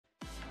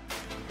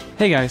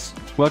Hey guys,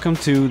 welcome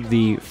to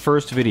the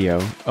first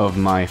video of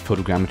my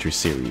photogrammetry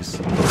series.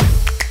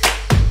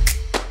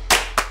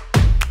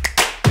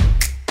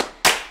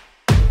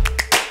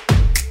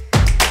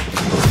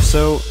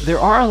 So there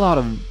are a lot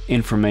of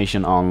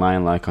information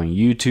online, like on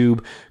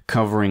YouTube,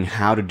 covering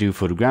how to do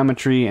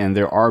photogrammetry, and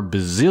there are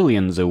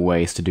bazillions of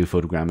ways to do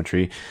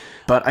photogrammetry,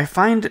 but I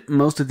find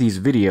most of these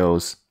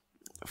videos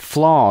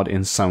flawed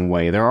in some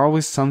way. There's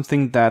always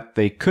something that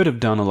they could have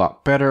done a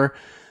lot better,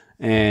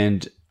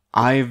 and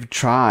I've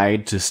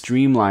tried to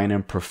streamline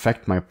and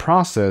perfect my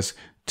process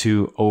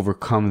to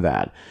overcome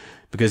that.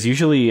 Because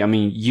usually, I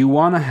mean, you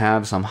want to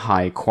have some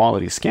high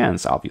quality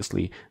scans,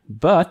 obviously,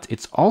 but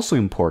it's also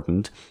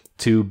important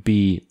to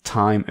be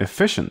time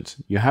efficient.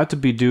 You have to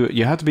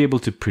be able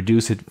to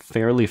produce it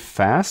fairly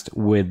fast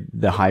with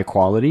the high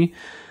quality.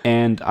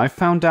 And I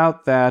found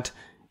out that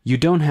you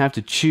don't have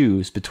to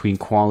choose between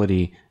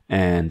quality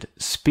and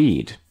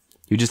speed.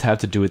 You just have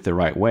to do it the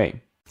right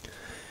way.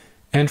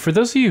 And for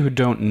those of you who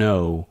don't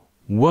know,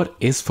 what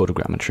is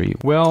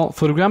photogrammetry? Well,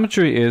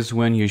 photogrammetry is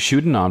when you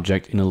shoot an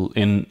object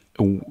in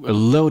a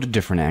load of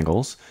different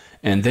angles,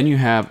 and then you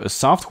have a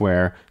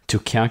software to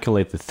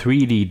calculate the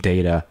 3D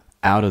data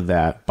out of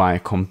that by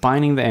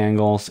combining the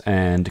angles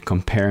and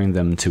comparing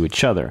them to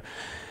each other.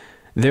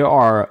 There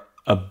are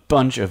a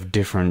bunch of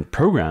different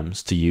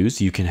programs to use.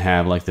 You can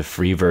have like the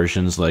free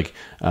versions like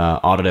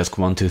Autodesk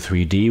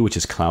 123D, which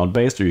is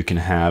cloud-based, or you can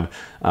have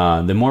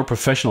the more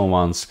professional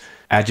ones,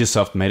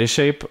 Agisoft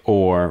Metashape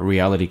or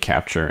Reality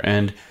Capture.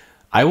 And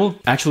I will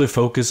actually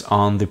focus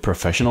on the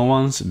professional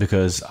ones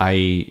because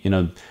I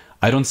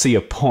don't see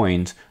a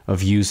point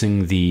of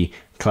using the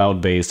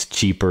cloud-based,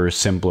 cheaper,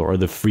 simpler, or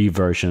the free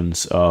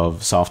versions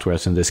of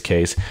softwares in this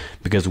case,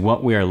 because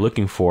what we are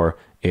looking for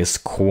is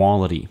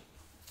quality.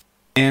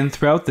 And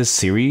throughout this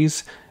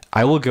series,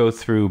 I will go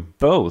through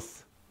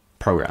both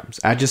programs,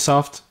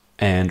 Agisoft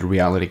and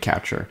Reality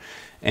Capture.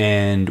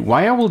 And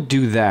why I will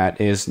do that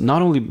is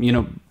not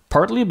only,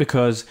 partly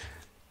because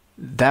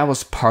that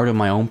was part of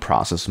my own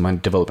process, my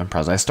development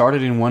process. I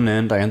started in one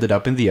end, I ended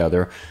up in the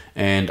other,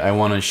 and I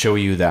want to show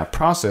you that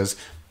process,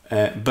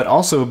 but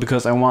also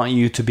because I want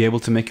you to be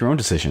able to make your own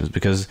decisions,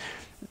 because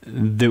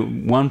the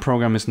one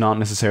program is not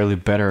necessarily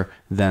better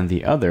than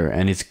the other,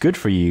 and it's good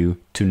for you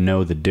to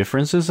know the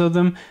differences of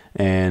them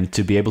and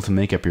to be able to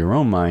make up your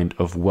own mind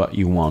of what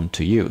you want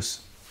to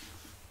use.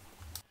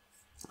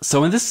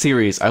 So in this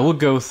series, I will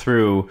go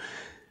through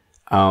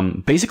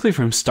basically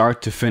from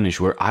start to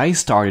finish, where I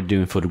started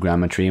doing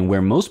photogrammetry and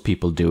where most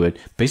people do it,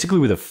 basically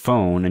with a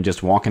phone and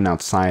just walking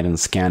outside and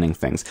scanning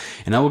things.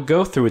 And I will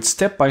go through it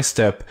step by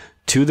step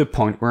to the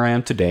point where I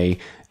am today,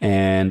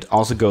 and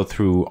also go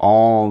through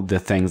all the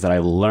things that I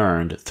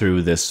learned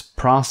through this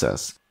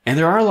process. And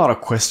there are a lot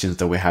of questions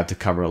that we had to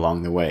cover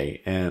along the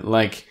way.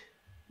 Like,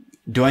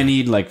 do I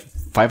need like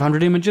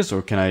 500 images,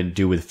 or can I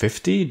do with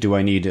 50? Do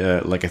I need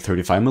like a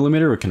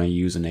 35mm, or can I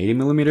use an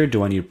 80mm?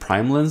 Do I need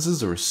prime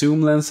lenses or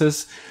zoom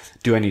lenses?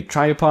 Do I need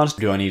tripods?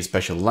 Do I need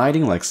special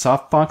lighting like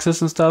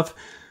softboxes and stuff?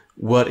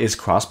 What is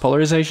cross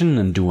polarization,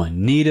 and do I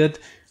need it?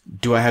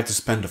 Do I have to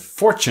spend a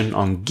fortune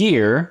on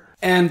gear?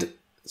 And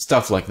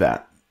stuff like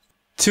that.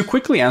 To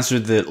quickly answer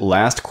the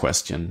last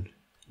question,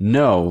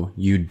 no,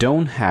 you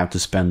don't have to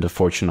spend a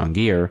fortune on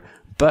gear,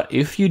 but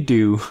if you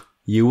do,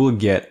 you will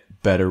get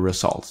better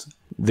results.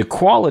 The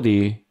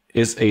quality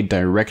is a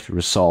direct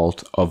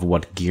result of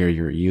what gear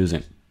you're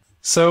using.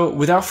 So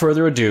without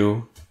further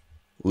ado,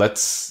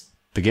 let's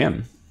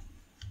begin.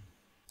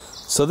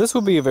 So this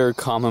would be a very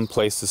common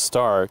place to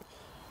start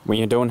when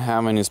you don't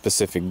have any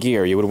specific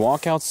gear. You would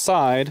walk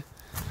outside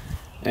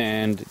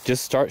and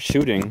just start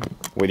shooting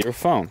with your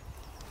phone.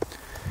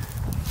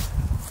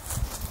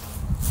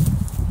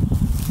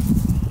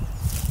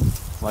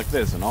 Like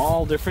this, in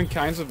all different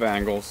kinds of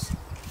angles,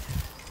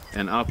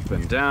 and up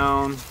and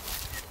down.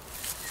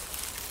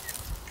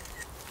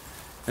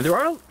 And there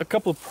are a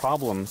couple of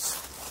problems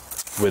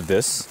with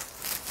this.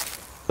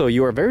 So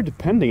you are very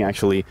depending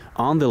actually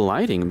on the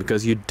lighting,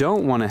 because you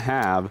don't want to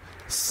have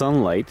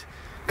sunlight,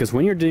 because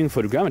when you're doing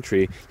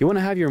photogrammetry, you want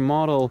to have your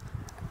model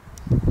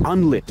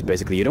unlit,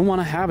 basically. You don't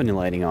want to have any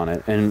lighting on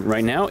it. And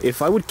right now,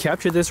 if I would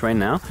capture this right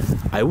now,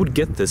 I would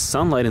get the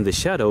sunlight and the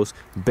shadows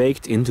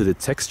baked into the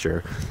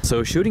texture.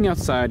 So shooting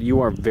outside,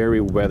 you are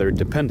very weather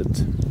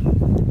dependent.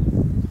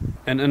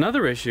 And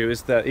another issue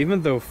is that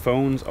even though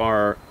phones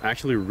are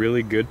actually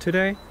really good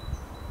today,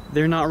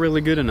 they're not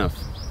really good enough.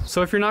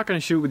 So if you're not going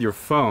to shoot with your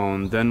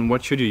phone, then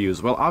what should you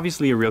use? Well,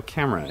 obviously a real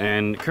camera.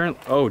 And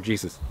oh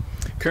Jesus.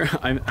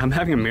 I'm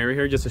having a mirror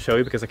here just to show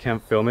you because I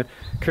can't film it.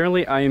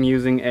 Currently I am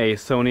using a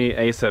Sony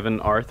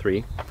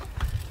a7R3.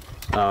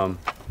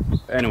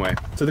 Anyway,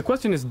 so the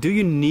question is, do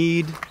you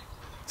need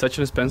such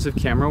an expensive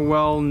camera?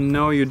 Well,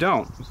 no you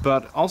don't.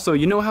 But also,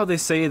 you know how they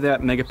say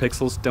that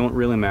megapixels don't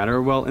really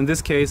matter? Well, in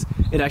this case,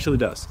 it actually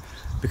does.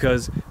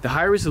 Because the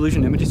higher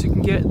resolution images you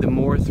can get, the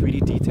more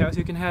 3D details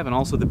you can have, and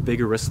also the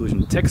bigger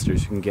resolution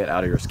textures you can get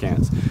out of your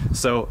scans.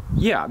 So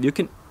yeah, you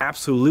can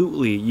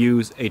absolutely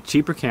use a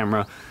cheaper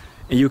camera,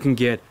 and you can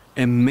get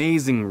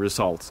amazing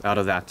results out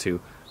of that too.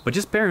 but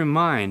just bear in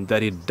mind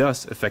that it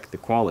does affect the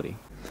quality.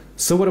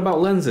 So what about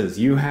lenses?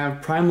 You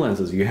have prime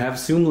lenses, you have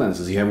zoom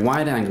lenses, you have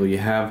wide angle, you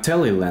have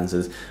tele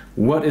lenses.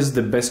 What is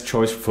the best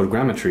choice for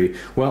photogrammetry?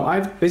 Well,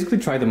 I've basically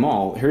tried them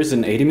all. Here's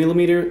an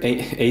 80mm,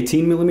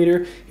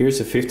 18mm, here's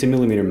a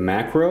 50mm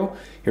macro,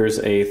 here's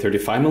a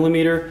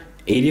 35mm,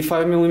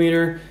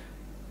 85mm,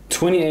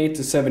 28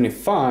 to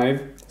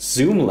 75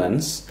 zoom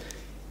lens,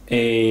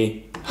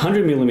 a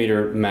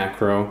 100mm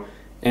macro,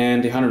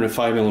 and a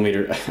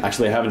 105mm.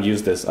 Actually, I haven't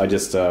used this. I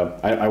just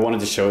I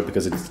wanted to show it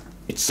because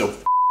it's so.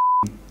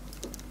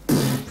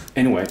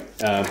 Anyway,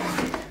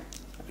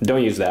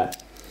 don't use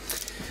that.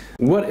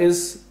 What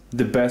is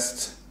the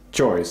best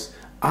choice?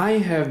 I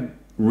have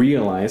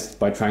realized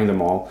by trying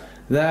them all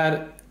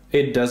that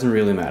it doesn't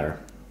really matter.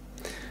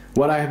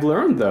 What I have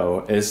learned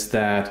though is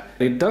that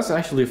it does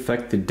actually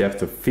affect the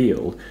depth of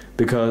field,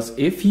 because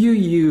if you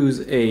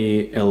use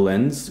a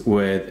lens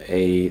with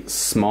a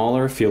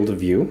smaller field of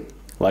view,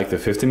 like the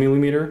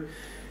 50mm,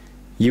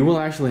 you will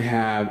actually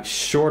have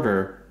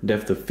shorter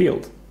depth of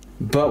field.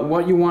 But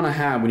what you want to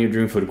have when you're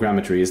doing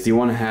photogrammetry is you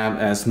want to have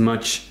as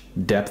much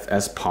depth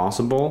as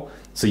possible,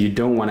 so you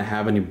don't want to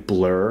have any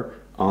blur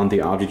on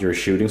the object you're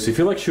shooting. So if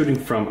you're like shooting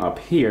from up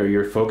here,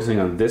 you're focusing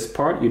on this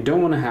part, you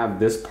don't want to have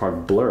this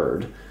part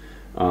blurred,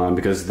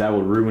 because that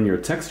will ruin your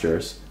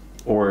textures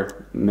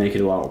or make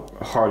it a lot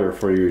harder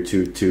for you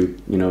to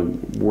you know,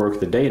 work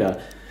the data.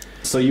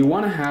 So you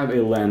want to have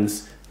a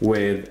lens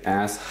with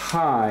as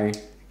high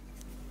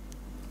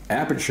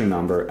aperture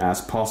number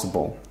as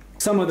possible.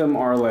 Some of them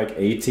are like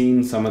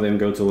 18, some of them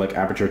go to like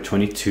aperture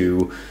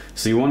 22.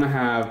 So you want to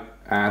have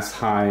as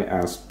high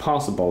as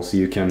possible so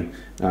you can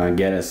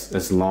get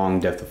as long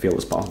depth of field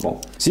as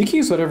possible. So you can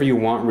use whatever you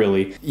want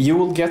really. You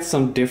will get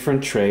some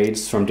different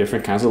trades from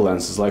different kinds of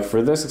lenses. Like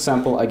for this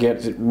example, I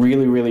get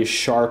really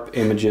sharp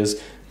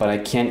images, but I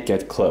can't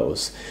get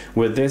close.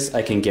 With this,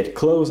 I can get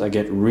close, I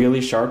get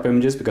really sharp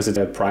images because it's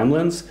a prime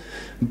lens,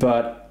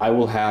 but I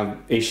will have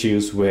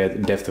issues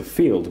with depth of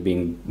field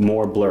being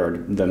more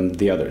blurred than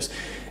the others.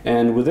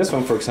 And with this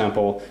one, for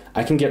example,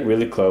 I can get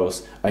really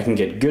close, I can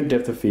get good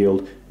depth of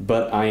field,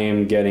 but I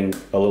am getting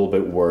a little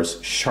bit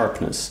worse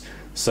sharpness.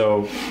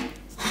 So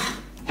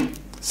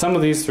some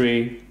of these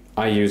three,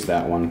 I use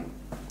that one.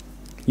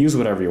 Use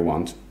whatever you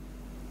want.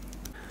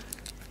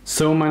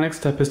 So my next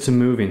step is to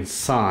move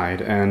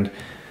inside, and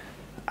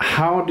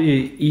how do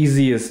you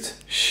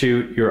easiest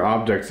shoot your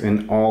objects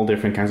in all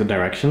different kinds of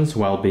directions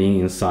while being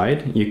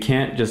inside? You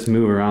can't just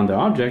move around the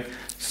object.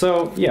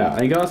 So yeah,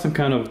 I got some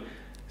kind of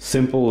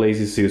simple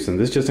lazy Susan.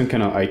 This is just some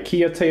kind of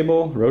IKEA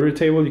table, rotary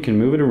table. You can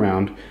move it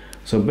around.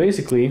 So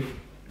basically,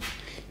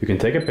 you can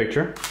take a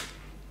picture,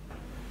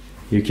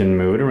 you can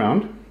move it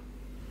around,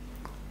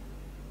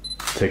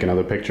 take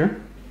another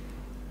picture,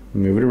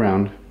 move it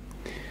around.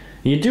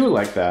 And you do it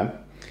like that.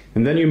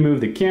 And then you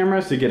move the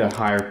camera so you get a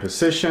higher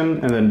position,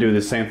 and then do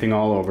the same thing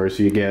all over.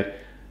 So you get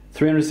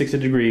 360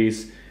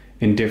 degrees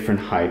in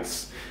different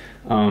heights.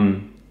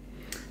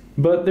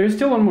 But there's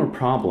still one more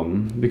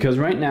problem, because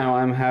right now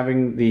I'm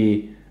having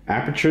the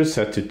aperture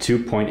set to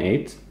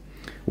 2.8,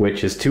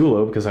 which is too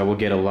low because I will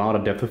get a lot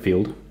of depth of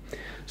field.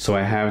 So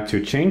I have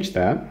to change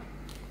that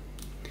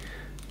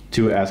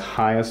to as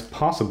high as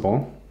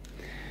possible,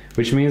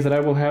 which means that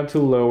I will have to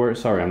lower,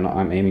 sorry,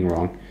 I'm aiming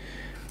wrong.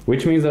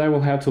 Which means that I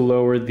will have to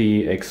lower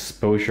the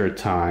exposure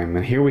time.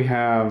 And here we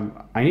have,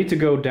 I need to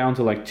go down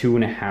to like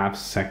 2.5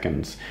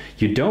 seconds.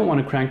 You don't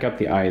want to crank up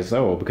the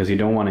ISO because you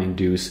don't want to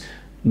induce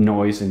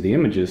noise in the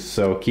images.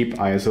 So keep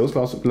ISO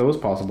as low as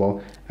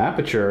possible,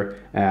 aperture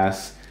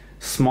as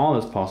small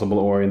as possible,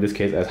 or in this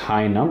case as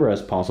high number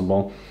as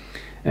possible.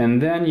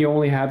 And then you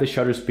only have the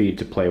shutter speed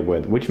to play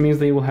with, which means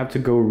that you will have to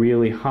go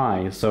really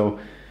high. So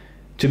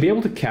to be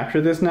able to capture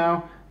this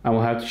now, I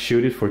will have to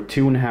shoot it for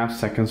 2.5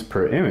 seconds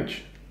per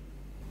image.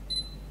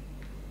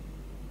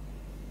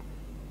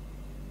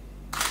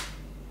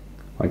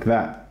 Like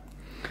that.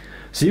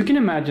 So you can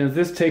imagine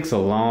this takes a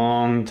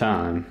long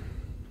time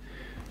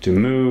to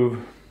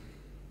move,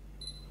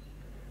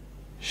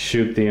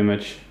 shoot the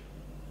image,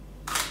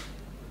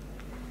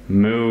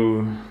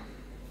 move.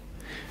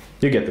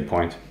 You get the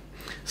point.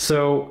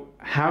 So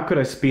how could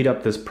I speed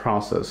up this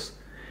process?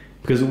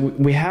 Because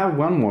we have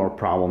one more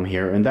problem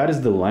here, and that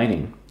is the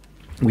lighting.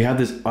 We have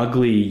this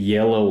ugly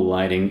yellow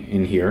lighting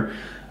in here.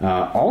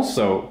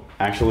 Also,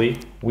 actually,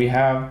 we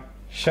have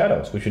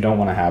shadows, which we don't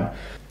want to have.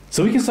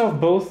 So we can solve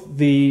both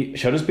the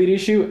shutter speed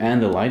issue and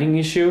the lighting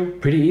issue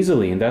pretty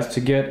easily, and that's to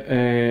get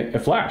a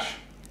flash.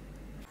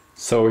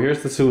 So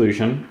here's the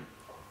solution,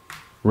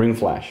 ring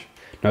flash.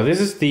 Now this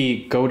is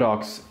the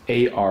Godox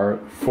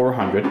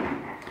AR400,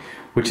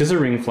 which is a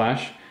ring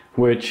flash,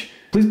 which,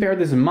 please bear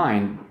this in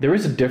mind, there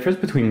is a difference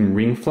between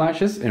ring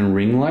flashes and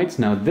ring lights.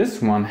 Now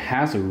this one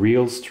has a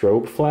real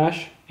strobe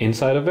flash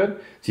inside of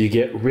it, so you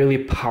get really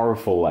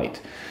powerful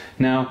light.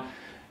 Now,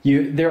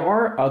 there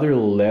are other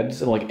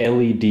LEDs, like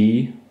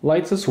LED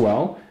lights as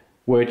well,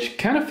 which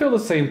kind of fill the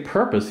same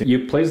purpose.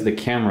 You place the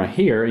camera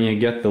here and you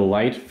get the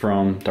light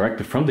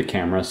directly from the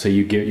camera, so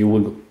you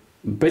will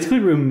basically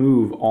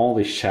remove all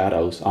the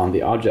shadows on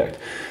the object.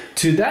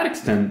 To that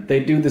extent, they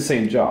do the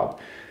same job.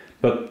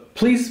 But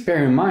please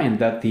bear in mind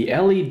that the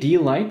LED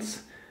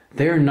lights,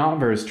 they're not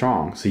very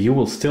strong. So you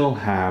will still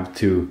have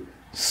to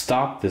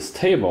stop this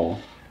table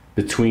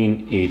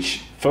between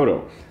each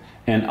photo.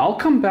 And I'll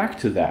come back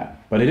to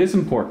that, but it is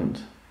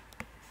important.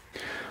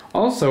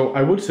 Also,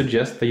 I would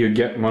suggest that you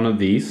get one of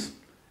these.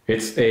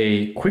 It's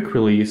a quick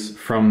release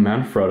from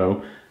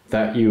Manfrotto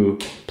that you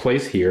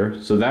place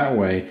here, so that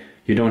way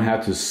you don't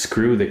have to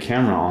screw the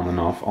camera on and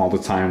off all the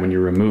time when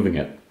you're removing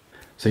it.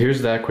 So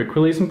here's that quick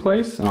release in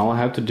place, and all I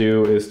have to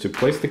do is to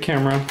place the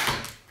camera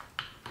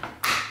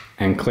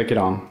and click it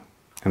on,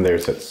 and there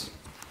it sits.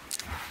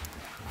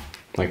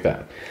 Like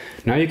that.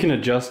 Now you can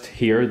adjust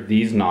here,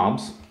 these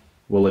knobs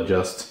will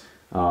adjust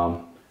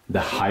the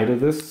height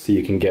of this so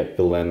you can get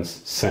the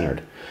lens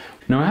centered.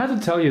 Now I have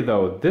to tell you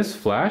though, this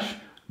flash,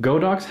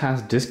 Godox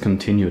has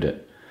discontinued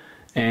it.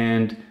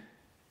 And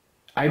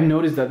I've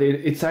noticed that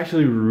it's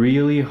actually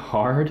really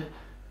hard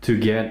to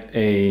get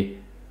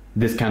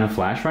this kind of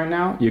flash right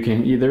now.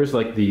 There's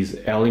like these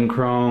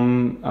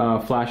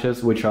Elinchrom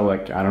flashes, which are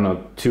like, I don't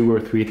know, 2 or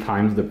 3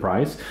 times the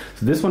price.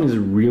 So this one is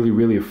really,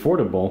 really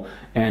affordable,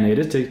 and it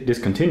is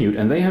discontinued,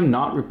 and they have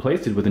not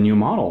replaced it with a new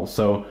model.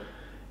 So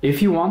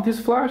if you want this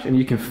flash and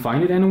you can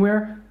find it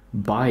anywhere,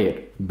 buy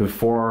it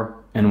before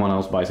anyone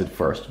else buys it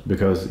first,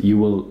 because you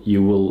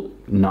will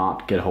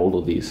not get hold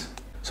of these.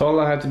 So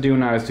all I have to do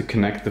now is to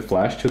connect the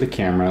flash to the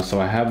camera.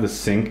 So I have the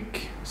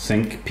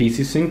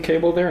PC sync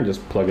cable there, and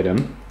just plug it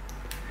in.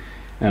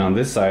 And on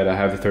this side I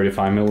have the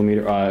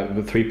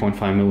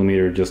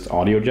 3.5mm just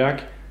audio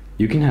jack.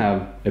 You can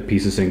have a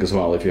PC sync as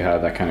well if you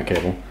have that kind of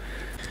cable.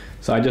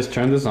 So I just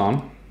turn this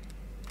on.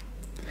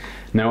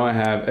 Now I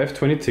have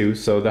f/22,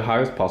 so the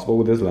highest possible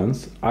with this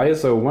lens,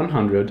 ISO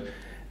 100,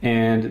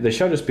 and the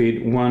shutter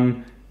speed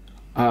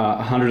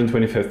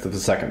 1/125th of a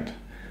second.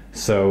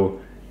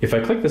 So if I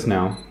click this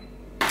now,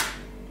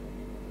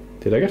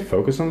 did I get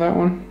focus on that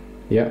one?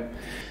 Yeah.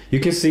 You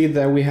can see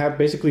that we have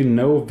basically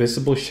no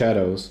visible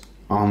shadows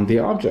on the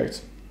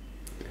object.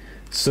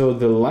 So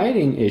the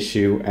lighting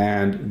issue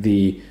and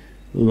the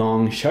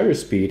long shutter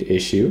speed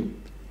issue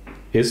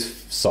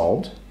is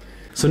solved.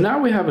 So now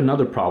we have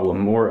another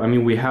problem, or I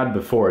mean we had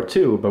before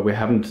too, but we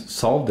haven't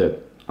solved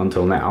it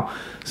until now.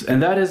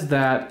 And that is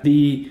that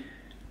the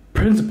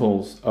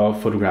principles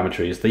of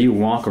photogrammetry is that you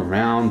walk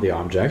around the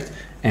object,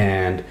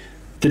 and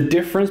the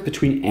difference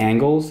between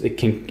angles, it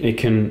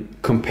can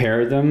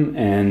compare them,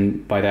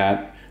 and by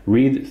that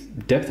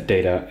read depth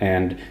data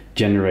and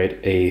generate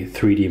a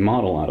 3D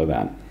model out of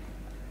that.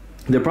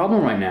 The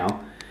problem right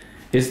now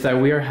is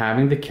that we are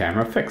having the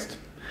camera fixed.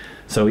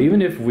 So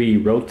even if we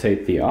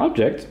rotate the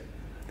object,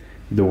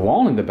 the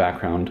wall in the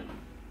background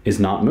is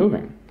not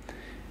moving.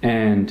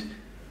 And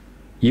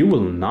you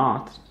will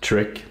not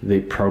trick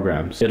the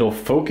programs. It'll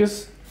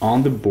focus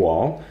on the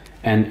wall,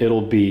 and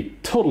it'll be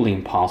totally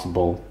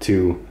impossible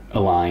to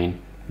align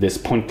this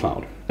point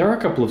cloud. There are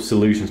a couple of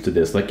solutions to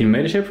this. Like in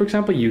Metashape, for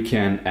example, you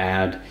can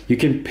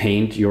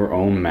paint your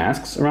own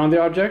masks around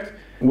the object,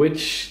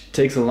 which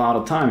takes a lot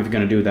of time if you're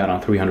going to do that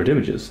on 300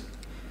 images.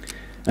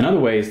 Another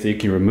way is that you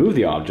can remove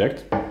the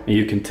object, and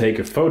you can take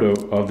a photo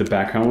of the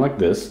background like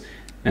this,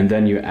 and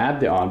then you add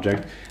the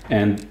object,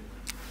 and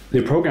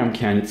the program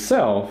can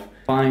itself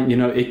find,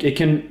 it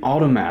can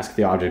auto mask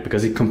the object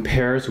because it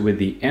compares with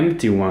the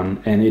empty one,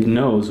 and it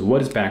knows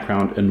what is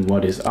background and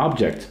what is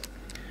object.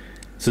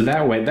 So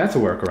that way, that's a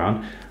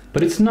workaround,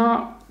 but it's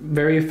not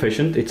very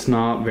efficient. It's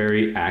not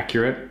very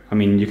accurate. I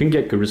mean, you can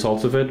get good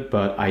results of it,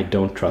 but I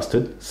don't trust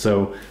it.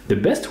 So the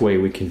best way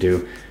we can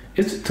do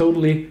is to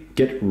totally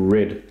get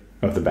rid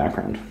of the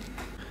background.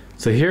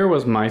 So here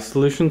was my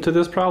solution to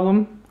this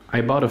problem.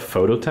 I bought a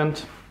photo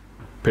tent,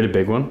 pretty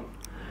big one,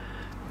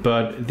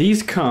 but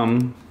these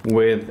come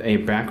with a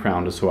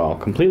background as well,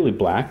 completely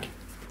black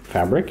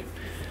fabric.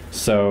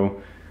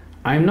 So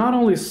I'm not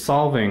only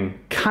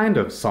kind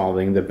of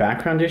solving the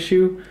background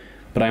issue,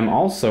 but I'm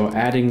also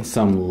adding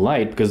some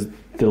light, because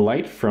the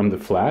light from the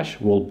flash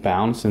will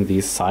bounce in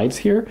these sides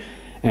here,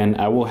 and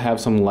I will have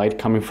some light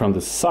coming from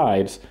the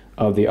sides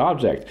of the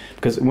object.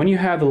 Because when you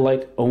have the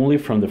light only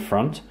from the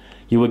front,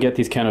 you will get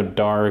these kind of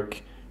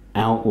dark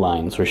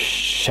outlines or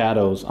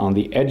shadows on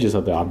the edges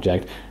of the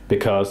object,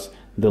 because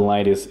the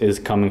light is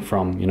coming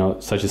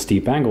from such a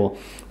steep angle.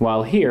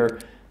 While here,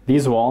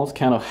 these walls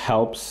kind of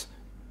helps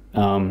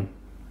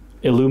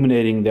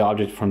illuminating the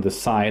object from the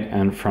side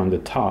and from the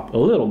top a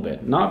little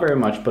bit, not very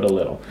much, but a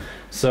little.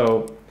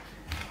 So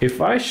if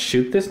I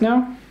shoot this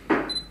now,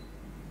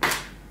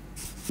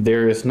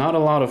 there is not a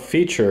lot of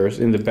features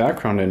in the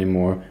background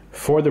anymore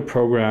for the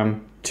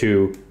program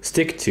to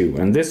stick to,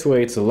 and this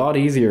way it's a lot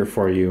easier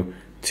for you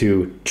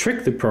to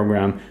trick the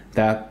program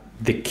that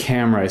the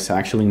camera is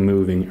actually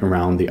moving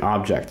around the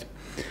object.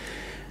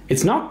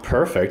 It's not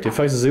perfect. If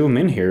I zoom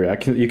in here,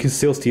 you can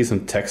still see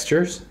some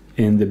textures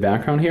in the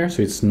background here,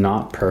 so it's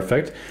not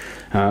perfect,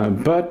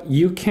 but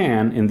you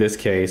can, in this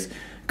case,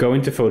 go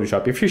into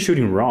Photoshop. If you're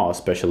shooting RAW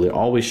especially,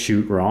 always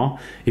shoot RAW.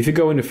 If you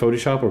go into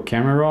Photoshop or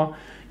Camera Raw,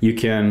 you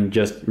can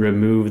just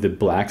remove the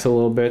blacks a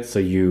little bit, so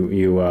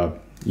you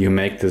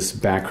make this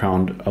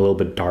background a little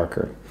bit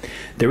darker.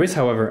 There is,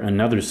 however,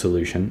 another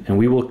solution, and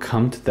we will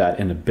come to that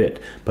in a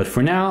bit. But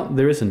for now,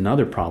 there is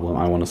another problem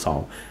I want to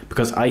solve,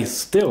 because I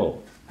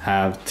still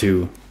have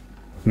to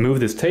move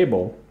this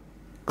table,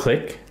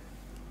 click,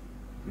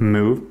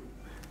 move,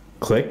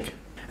 click,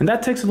 and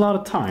that takes a lot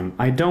of time.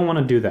 I don't want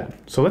to do that.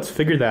 So let's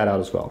figure that out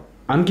as well.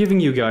 I'm giving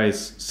you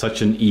guys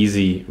such an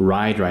easy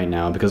ride right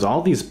now because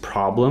all these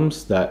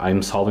problems that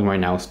I'm solving right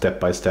now step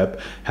by step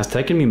has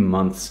taken me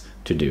months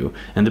to do.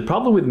 And the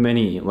problem with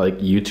many like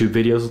YouTube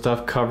videos and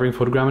stuff covering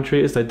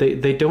photogrammetry is that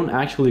they don't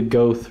actually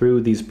go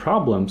through these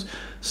problems.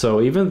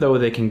 So even though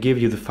they can give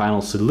you the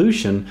final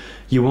solution,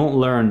 you won't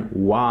learn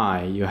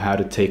why you have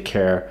to take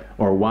care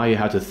or why you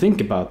have to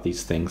think about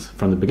these things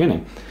from the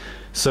beginning.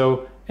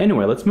 So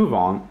anyway, let's move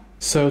on.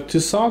 So to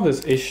solve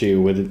this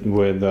issue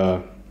with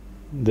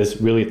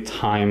this really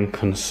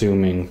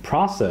time-consuming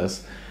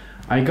process,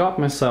 I got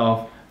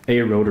myself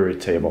a rotary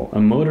table, a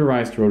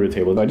motorized rotary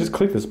table. I just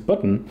click this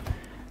button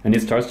and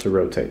it starts to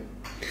rotate.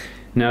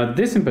 Now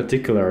this in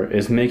particular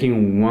is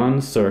making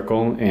one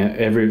circle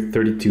every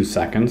 32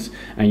 seconds,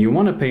 and you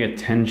want to pay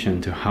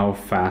attention to how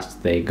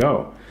fast they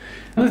go.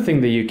 Another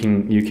thing that you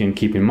can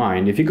keep in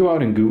mind, if you go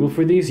out and Google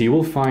for these, you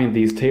will find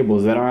these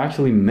tables that are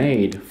actually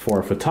made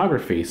for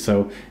photography.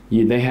 So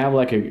they have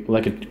like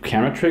a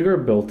camera trigger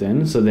built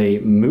in, so they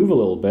move a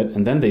little bit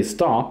and then they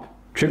stop,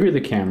 trigger the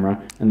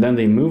camera, and then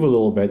they move a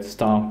little bit,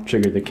 stop,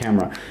 trigger the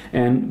camera.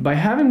 And by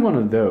having one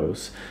of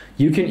those,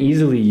 you can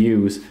easily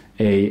use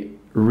a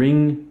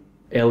ring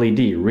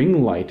LED,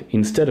 ring light,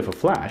 instead of a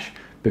flash,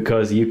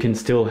 because you can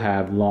still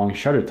have long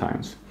shutter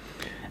times.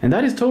 And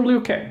that is totally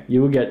okay.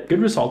 You will get good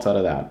results out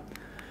of that.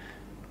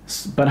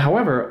 But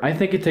however, I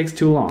think it takes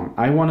too long.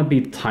 I want to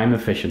be time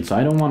efficient, so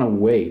I don't want to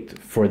wait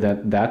for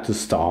that to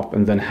stop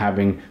and then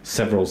having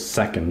several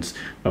seconds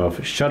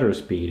of shutter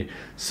speed.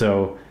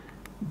 So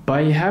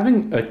by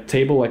having a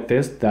table like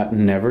this that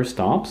never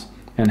stops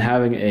and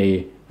having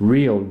a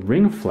real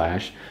ring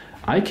flash,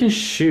 I can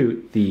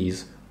shoot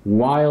these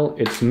while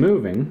it's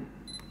moving,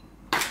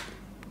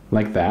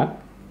 like that.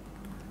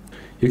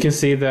 You can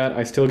see that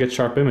I still get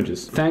sharp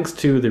images. Thanks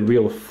to the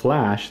real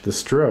flash, the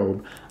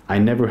strobe, I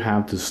never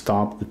have to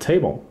stop the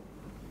table.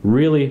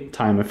 Really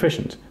time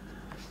efficient.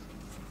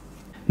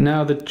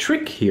 Now the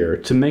trick here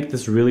to make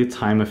this really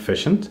time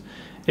efficient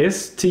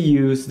is to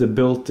use the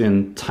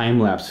built-in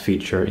time-lapse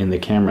feature in the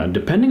camera.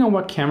 Depending on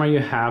what camera you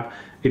have,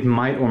 it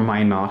might or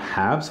might not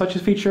have such a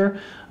feature,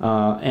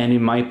 and it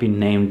might be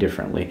named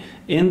differently.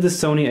 In the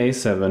Sony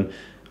A7,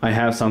 I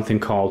have something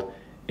called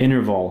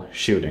interval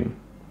shooting.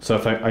 So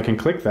if I can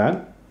click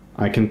that,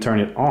 I can turn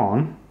it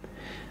on.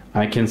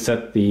 I can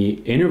set the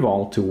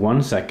interval to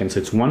 1 second, so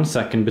it's 1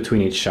 second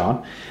between each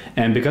shot.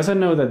 And because I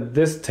know that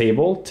this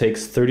table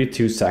takes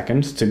 32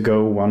 seconds to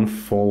go one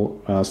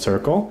full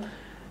circle,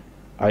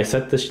 I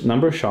set the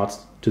number of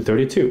shots to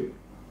 32.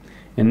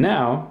 And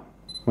now,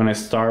 when I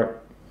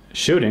start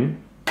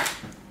shooting,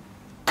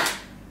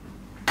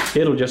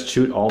 it'll just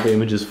shoot all the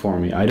images for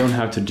me. I don't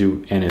have to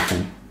do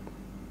anything.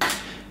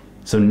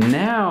 So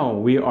now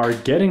we are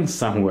getting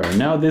somewhere.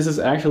 Now this is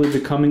actually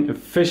becoming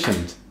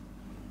efficient.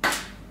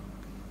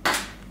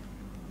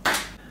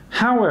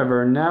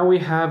 However, now we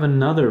have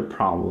another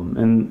problem,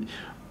 and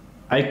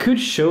I could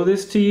show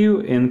this to you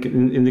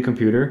in the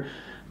computer,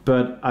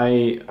 but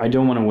I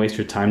don't want to waste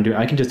your time doing it.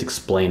 I can just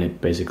explain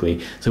it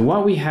basically. So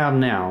what we have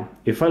now,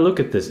 if I look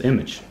at this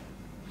image,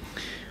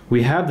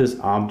 we have this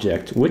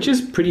object, which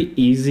is pretty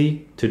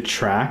easy to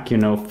track,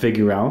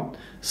 figure out.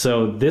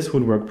 So this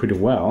would work pretty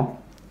well.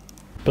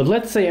 But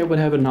let's say I would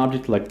have an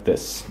object like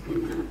this.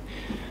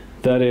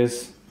 That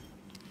is,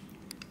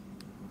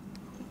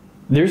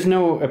 there's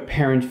no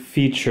apparent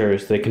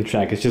features they can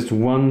track. It's just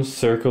one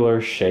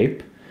circular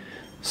shape.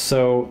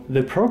 So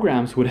the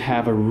programs would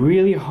have a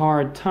really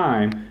hard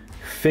time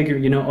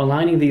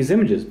aligning these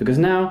images, because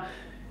now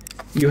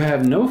you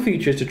have no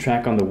features to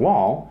track on the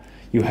wall.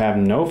 You have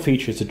no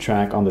features to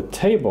track on the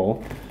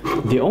table.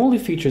 The only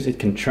features it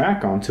can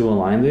track on to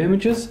align the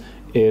images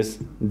is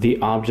the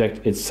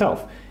object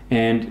itself.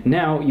 And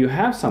now you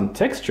have some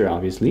texture,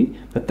 obviously,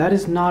 but that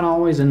is not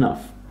always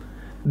enough.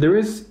 There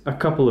is a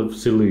couple of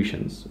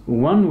solutions.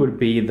 One would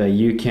be that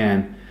you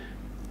can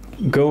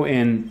go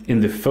in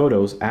the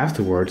photos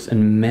afterwards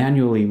and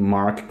manually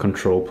mark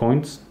control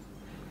points,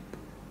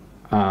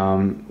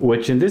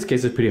 which in this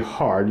case is pretty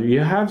hard. You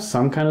have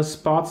some kind of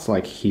spots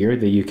like here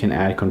that you can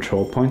add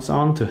control points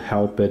on to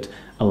help it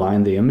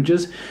align the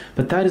images,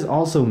 but that is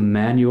also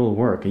manual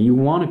work, and you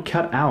want to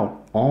cut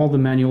out all the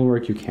manual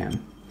work you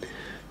can.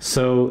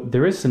 So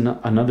there is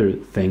another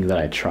thing that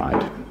I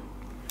tried.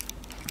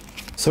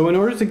 So in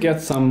order to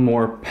get some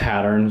more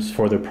patterns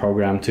for the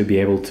program to be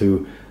able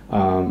to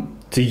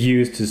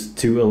use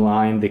to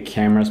align the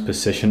camera's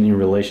position in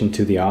relation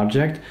to the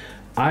object,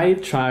 I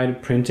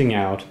tried printing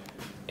out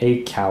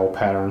a cow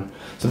pattern.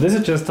 So this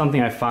is just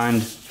something I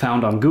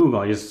found on Google.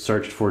 I just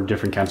searched for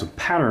different kinds of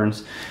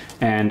patterns,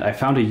 and I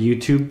found a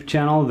YouTube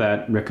channel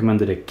that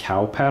recommended a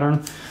cow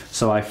pattern.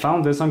 So I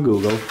found this on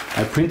Google.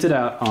 I printed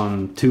out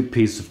on 2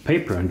 pieces of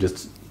paper and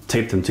just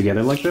taped them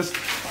together like this.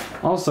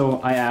 Also,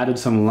 I added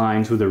some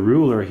lines with a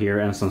ruler here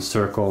and some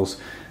circles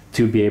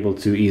to be able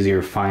to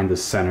easier find the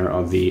center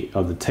of the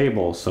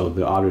table, so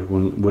the object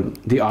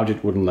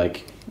wouldn't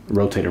like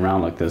rotate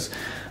around like this.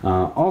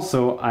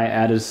 Also, I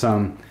added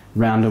some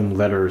random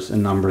letters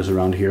and numbers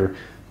around here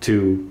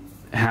to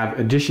have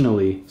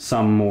additionally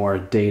some more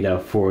data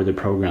for the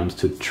programs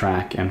to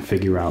track and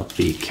figure out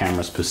the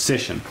camera's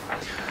position.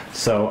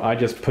 So I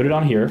just put it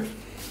on here,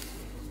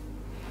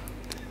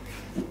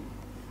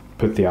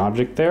 put the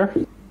object there.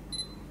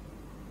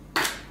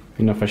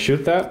 And if I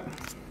shoot that,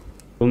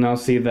 you'll now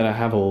see that I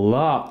have a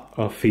lot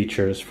of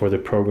features for the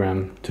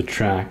program to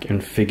track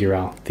and figure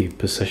out the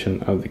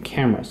position of the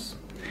cameras.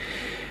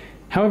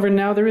 However,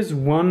 now there is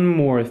one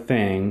more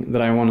thing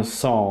that I want to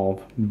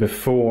solve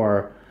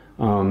before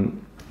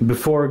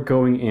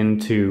going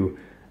into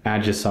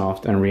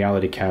Agisoft and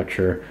reality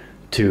capture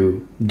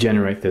to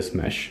generate this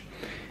mesh,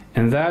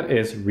 and that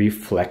is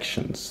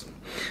reflections.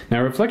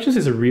 Now, reflections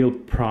is a real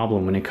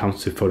problem when it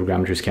comes to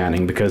photogrammetry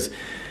scanning, because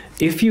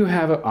if you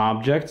have an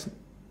object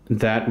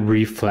that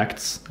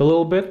reflects a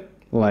little bit,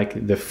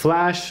 like the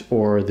flash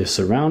or the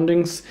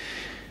surroundings,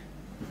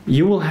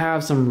 you will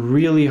have some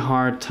really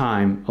hard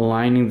time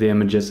aligning the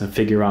images and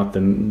figure out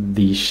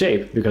the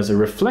shape, because a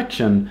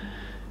reflection,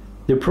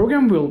 the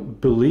program will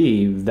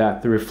believe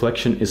that the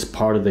reflection is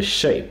part of the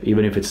shape,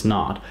 even if it's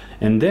not.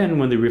 And then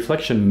when the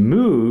reflection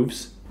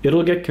moves,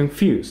 it'll get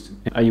confused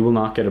and you will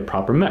not get a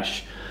proper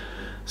mesh.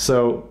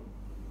 So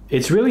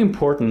it's really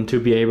important to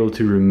be able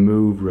to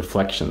remove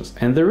reflections.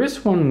 And there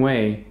is one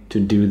way to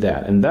do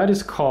that, and that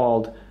is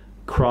called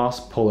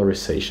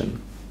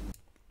cross-polarization.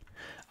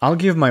 I'll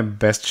give my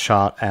best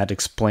shot at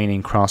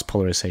explaining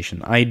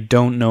cross-polarization. I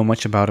don't know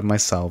much about it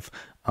myself,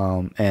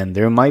 and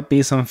there might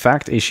be some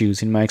fact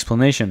issues in my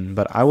explanation,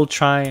 but I will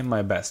try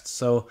my best.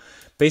 So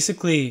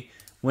basically,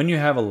 when you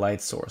have a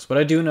light source, what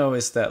I do know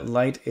is that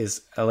light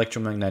is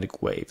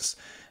electromagnetic waves,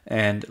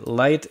 and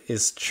light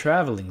is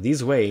traveling,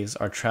 these waves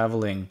are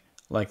traveling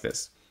like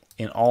this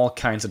in all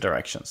kinds of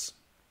directions.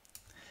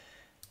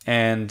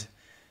 And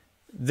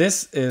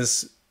this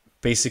is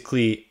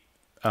basically,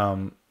 I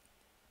don't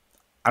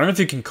know if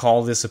you can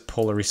call this a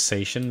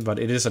polarization, but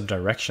it is a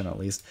direction at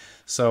least.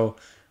 So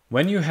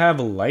when you have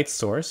a light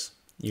source,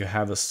 you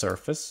have a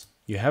surface,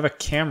 you have a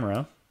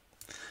camera.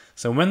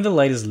 So when the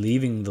light is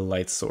leaving the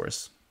light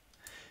source,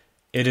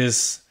 it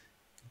is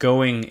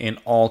going in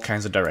all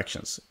kinds of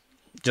directions,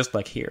 just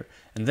like here.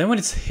 And then when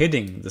it's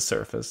hitting the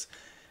surface,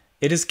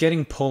 it is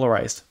getting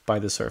polarized by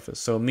the surface.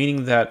 So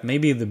meaning that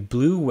maybe the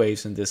blue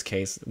waves in this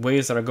case,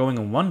 waves that are going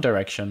in one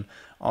direction,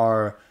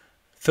 are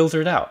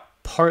filtered out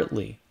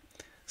partly.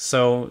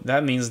 So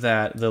that means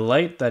that the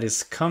light that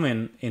is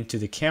coming into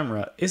the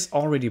camera is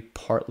already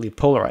partly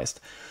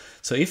polarized.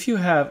 So if you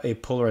have a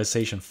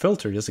polarization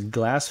filter, just a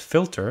glass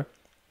filter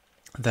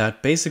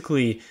that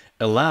basically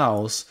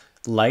allows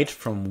light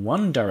from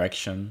one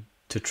direction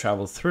to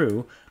travel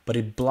through, but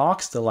it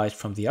blocks the light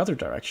from the other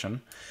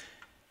direction,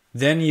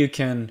 then you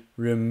can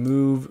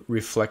remove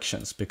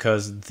reflections,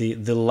 because the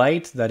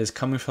light that is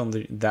coming from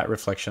that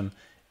reflection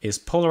is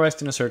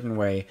polarized in a certain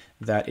way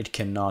that it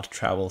cannot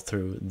travel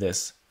through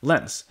this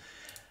lens.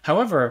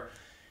 However,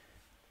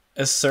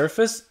 a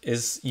surface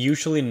is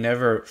usually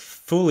never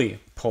fully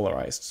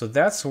polarized. So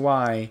that's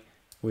why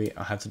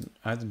I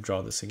had to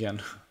draw this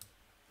again.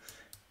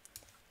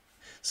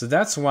 So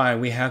that's why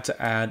we had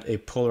to add a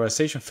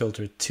polarization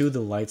filter to the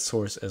light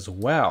source as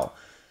well.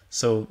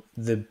 So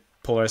the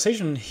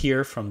polarization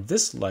here from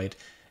this light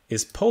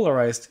is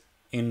polarized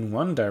in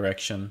one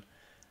direction,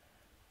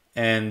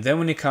 and then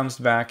when it comes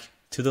back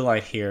to the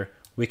light here,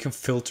 we can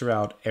filter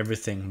out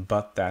everything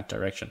but that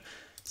direction.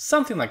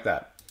 Something like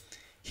that.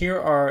 Here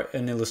are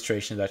an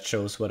illustration that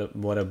shows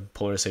what a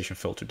polarization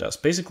filter does.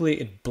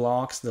 Basically, it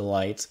blocks the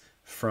light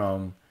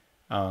from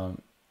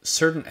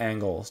certain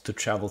angles to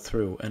travel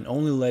through, and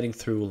only letting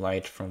through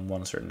light from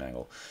one certain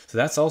angle. So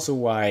that's also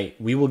why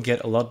we will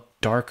get a lot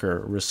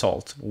darker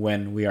result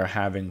when we are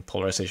having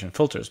polarization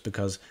filters,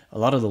 because a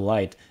lot of the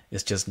light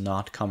is just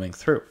not coming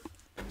through.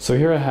 So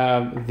here I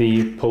have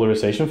the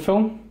polarization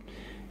film,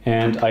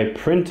 and I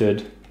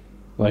printed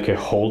like a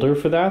holder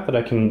for that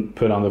I can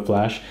put on the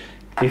flash.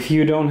 If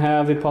you don't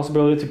have the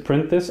possibility to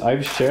print this,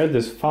 I've shared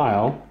this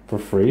file for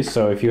free.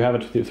 So if you have a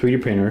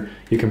 3D printer,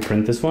 you can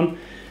print this one.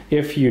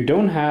 If you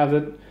don't have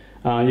it,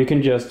 you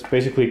can just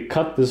basically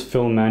cut this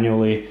film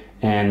manually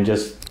and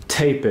just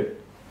tape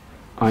it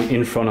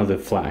in front of the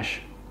flash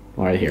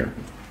right here.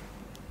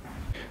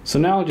 So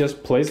now I'll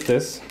just place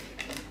this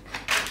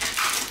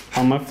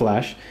on my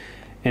flash,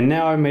 and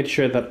now I made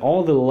sure that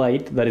all the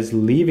light that is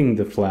leaving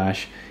the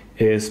flash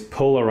is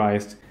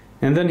polarized.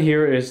 And then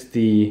here is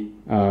the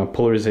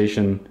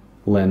polarization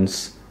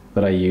lens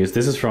that I use.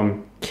 This is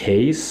from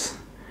Case,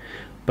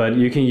 but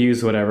you can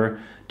use whatever.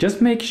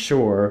 Just make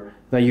sure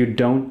that you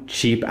don't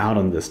cheap out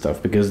on this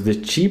stuff, because the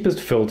cheapest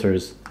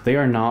filters, they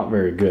are not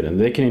very good, and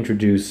they can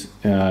introduce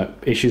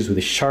issues with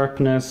the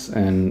sharpness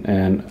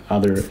and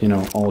other, you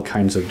know, all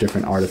kinds of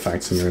different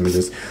artifacts in your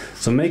images.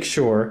 So make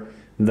sure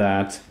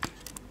that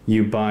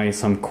you buy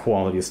some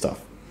quality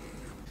stuff.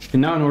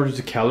 And now in order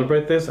to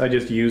calibrate this, I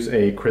just use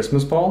a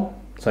Christmas ball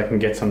so I can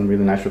get some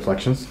really nice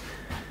reflections.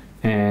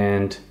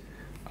 And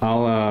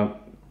I'll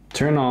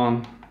turn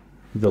on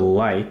the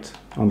light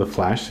on the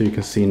flash, so you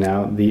can see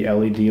now the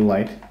LED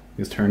light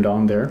is turned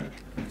on there,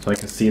 so I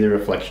can see the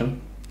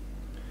reflection.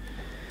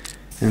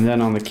 And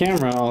then on the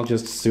camera, I'll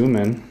just zoom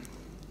in.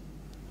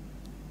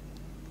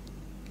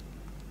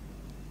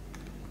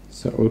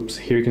 So, oops,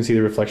 here you can see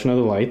the reflection of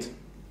the light,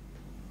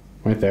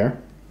 right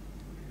there.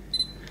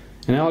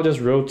 And I'll just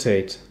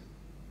rotate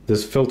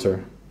this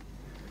filter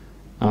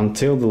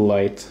until the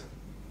light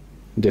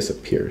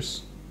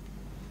disappears.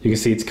 You can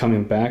see it's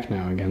coming back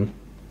now again,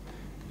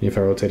 if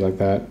I rotate like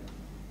that.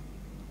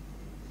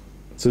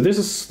 So there's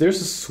a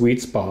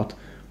sweet spot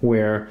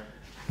where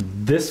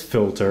this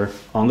filter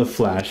on the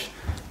flash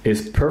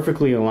is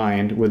perfectly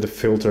aligned with the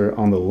filter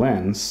on the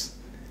lens,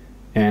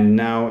 and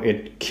now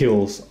it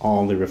kills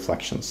all the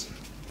reflections.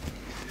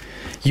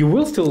 You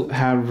will still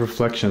have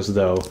reflections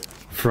though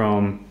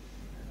from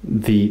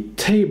the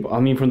table,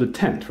 from the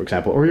tent, for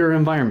example, or your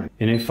environment.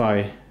 And if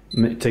I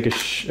take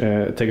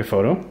a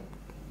photo,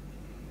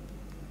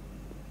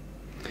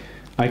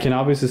 I can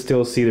obviously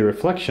still see the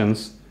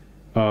reflections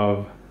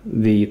of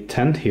the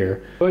tent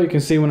here, but you can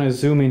see when I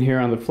zoom in here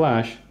on the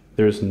flash,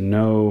 there's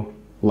no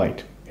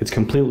light. It's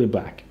completely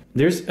black.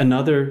 There's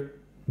another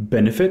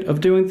benefit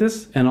of doing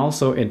this, and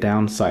also a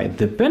downside.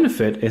 The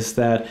benefit is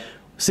that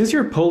since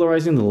you're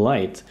polarizing the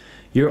light,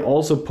 you're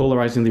also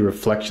polarizing the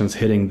reflections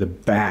hitting the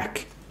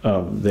back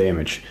of the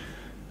image,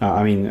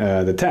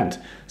 the tent.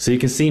 So you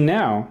can see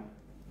now,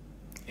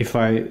 if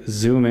I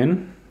zoom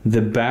in,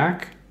 the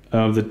back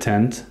of the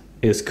tent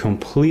is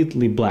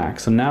completely black.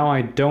 So now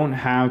I don't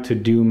have to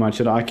do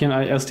much at all.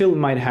 I still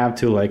might have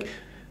to like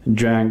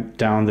drag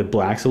down the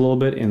blacks a little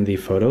bit in the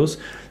photos,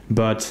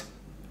 but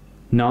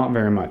not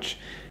very much.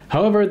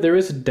 However, there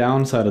is a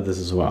downside of this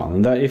as well,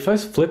 and that if I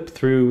flip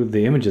through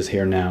the images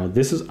here now,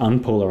 this is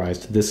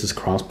unpolarized, this is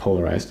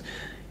cross-polarized.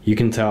 You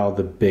can tell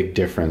the big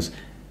difference.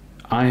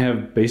 I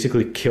have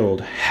basically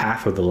killed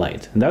half of the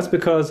light, and that's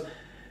because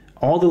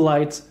all the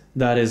light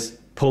that is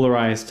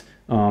polarized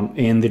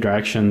in the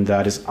direction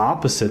that is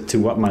opposite to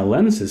what my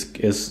lens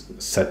is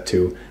set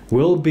to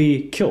will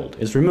be killed,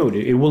 is removed.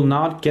 It will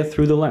not get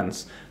through the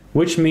lens,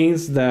 which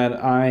means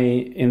that I,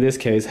 in this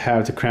case,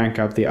 have to crank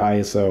up the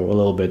ISO a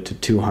little bit to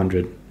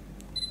 200.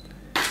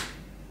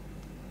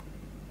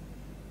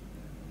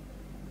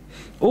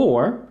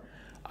 Or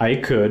I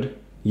could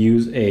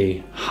use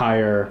a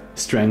higher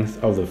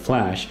strength of the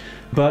flash,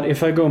 but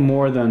if I go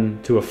more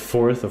than to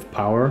 1/4 of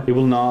power, it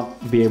will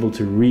not be able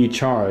to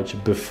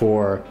recharge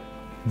before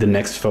the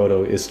next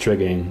photo is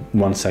triggering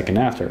 1 second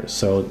after.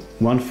 So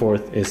 1/4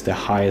 is the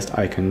highest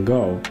I can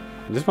go.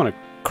 I just want to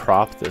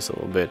crop this a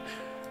little bit.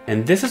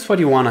 And this is what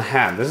you want to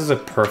have. This is a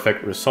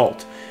perfect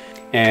result.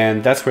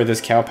 And that's where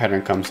this cow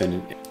pattern comes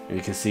in.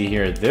 You can see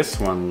here, this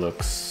one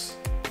looks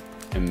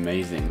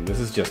amazing. This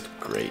is just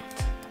great.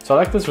 So I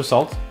like this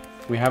result.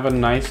 We have a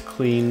nice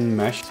clean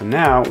mesh. So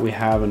now we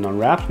have an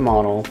unwrapped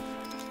model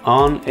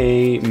on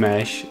a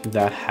mesh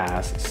that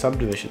has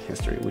subdivision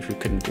history, which we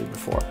couldn't do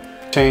before.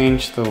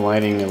 Change the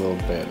lighting a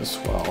little bit as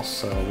well,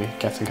 so we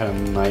get some kind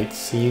of night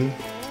scene.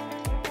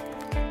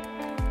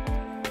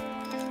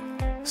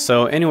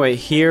 So anyway,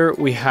 here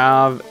we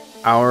have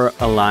our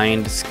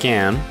aligned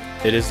scan.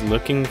 It is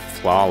looking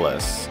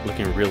flawless,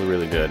 looking really,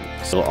 really good.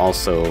 So we'll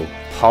also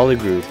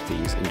polygroup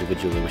these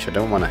individually, which I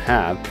don't want to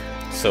have.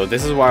 So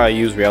this is why I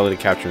use reality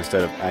capture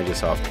instead of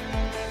Agisoft.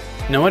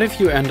 Now what if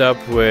you end up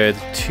with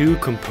 2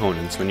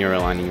 components when you're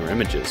aligning your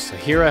images? So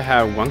here I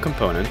have 1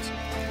 component.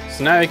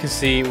 So now you can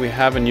see we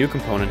have a new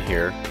component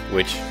here,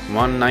 which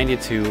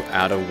 192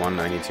 out of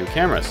 192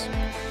 cameras.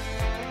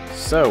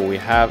 So we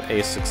have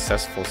a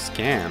successful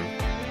scan.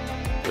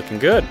 Looking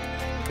good.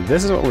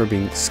 This is what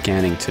we're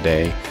scanning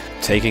today.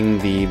 Taking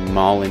the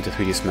model into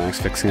 3ds Max,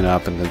 fixing it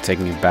up, and then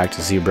taking it back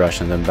to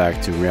ZBrush and then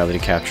back to reality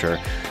capture.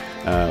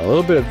 A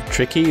little bit of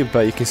tricky,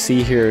 but you can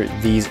see here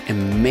these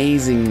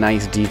amazing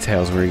nice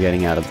details we're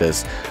getting out of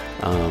this.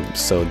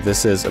 So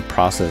this is a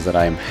process that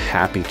I am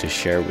happy to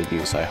share with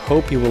you. So I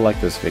hope you will like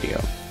this video.